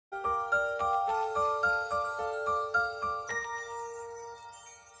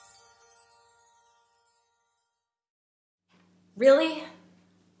Really?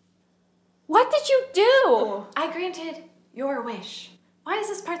 What did you do? I granted your wish. Why is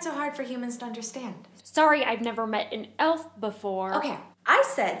this part so hard for humans to understand? Sorry, I've never met an elf before. Okay, I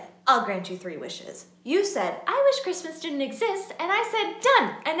said, I'll grant you 3 wishes. You said, I wish Christmas didn't exist, and I said,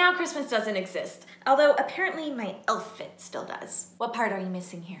 done! And now Christmas doesn't exist. Although, apparently my elf fit still does. What part are you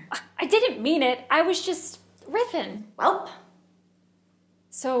missing here? I didn't mean it. I was just riffing. Welp.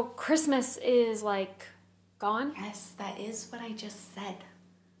 So Christmas is, like, gone? Yes, that is what I just said.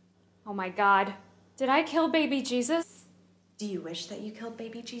 Oh my God. Did I kill baby Jesus? Do you wish that you killed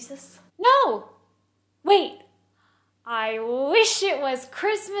baby Jesus? No! Wait. I wish it was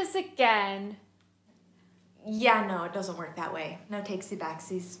Christmas again. Yeah, no, it doesn't work that way. No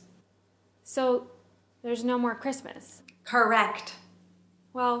takesy-backsies. So, there's no more Christmas? Correct.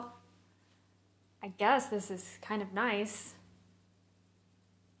 Well, I guess this is kind of nice.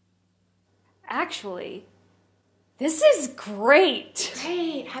 Actually, this is great!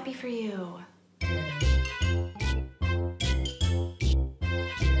 Great, happy for you.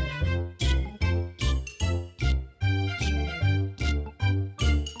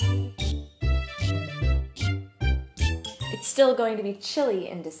 It's still going to be chilly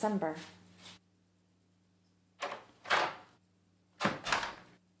in December.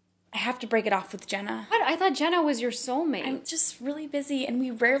 I have to break it off with Jenna. What? I thought Jenna was your soulmate. I'm just really busy and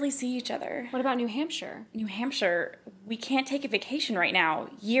we rarely see each other. What about New Hampshire? New Hampshire, we can't take a vacation right now.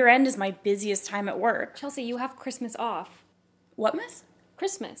 Year end is my busiest time at work. Chelsea, you have Christmas off. What, miss?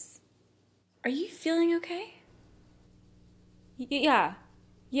 Christmas. Are you feeling okay? Yeah.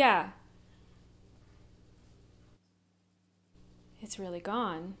 It's really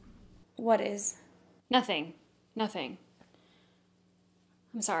gone. What is? Nothing.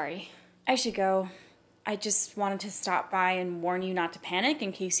 I'm sorry. I should go. I just wanted to stop by and warn you not to panic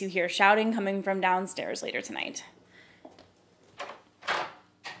in case you hear shouting coming from downstairs later tonight.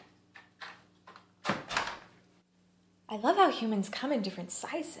 I love how humans come in different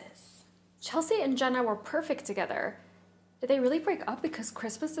sizes. Chelsea and Jenna were perfect together. Did they really break up because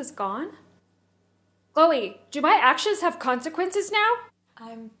Christmas is gone? Glowy, do my actions have consequences now?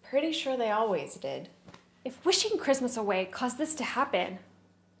 I'm pretty sure they always did. If wishing Christmas away caused this to happen,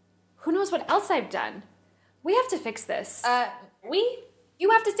 who knows what else I've done? We have to fix this.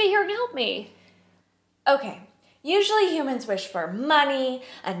 You have to stay here and help me. Okay, usually humans wish for money,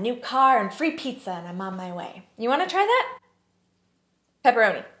 a new car, and free pizza, and I'm on my way. You want to try that?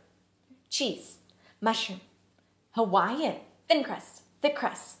 Pepperoni, cheese, mushroom, Hawaiian, thin crust, thick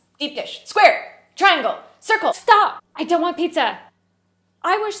crust, deep dish, square, triangle, circle. Stop! I don't want pizza.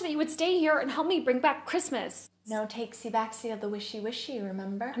 I wish that you would stay here and help me bring back Christmas. No takesy-backsy of the wishy-wishy,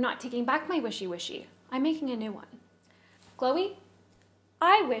 remember? I'm not taking back my wishy-wishy. I'm making a new one. Glowy,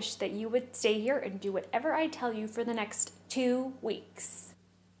 I wish that you would stay here and do whatever I tell you for the next 2 weeks.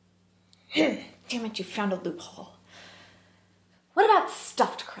 Damn it, you found a loophole. What about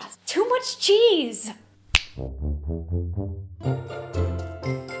stuffed crust? Too much cheese!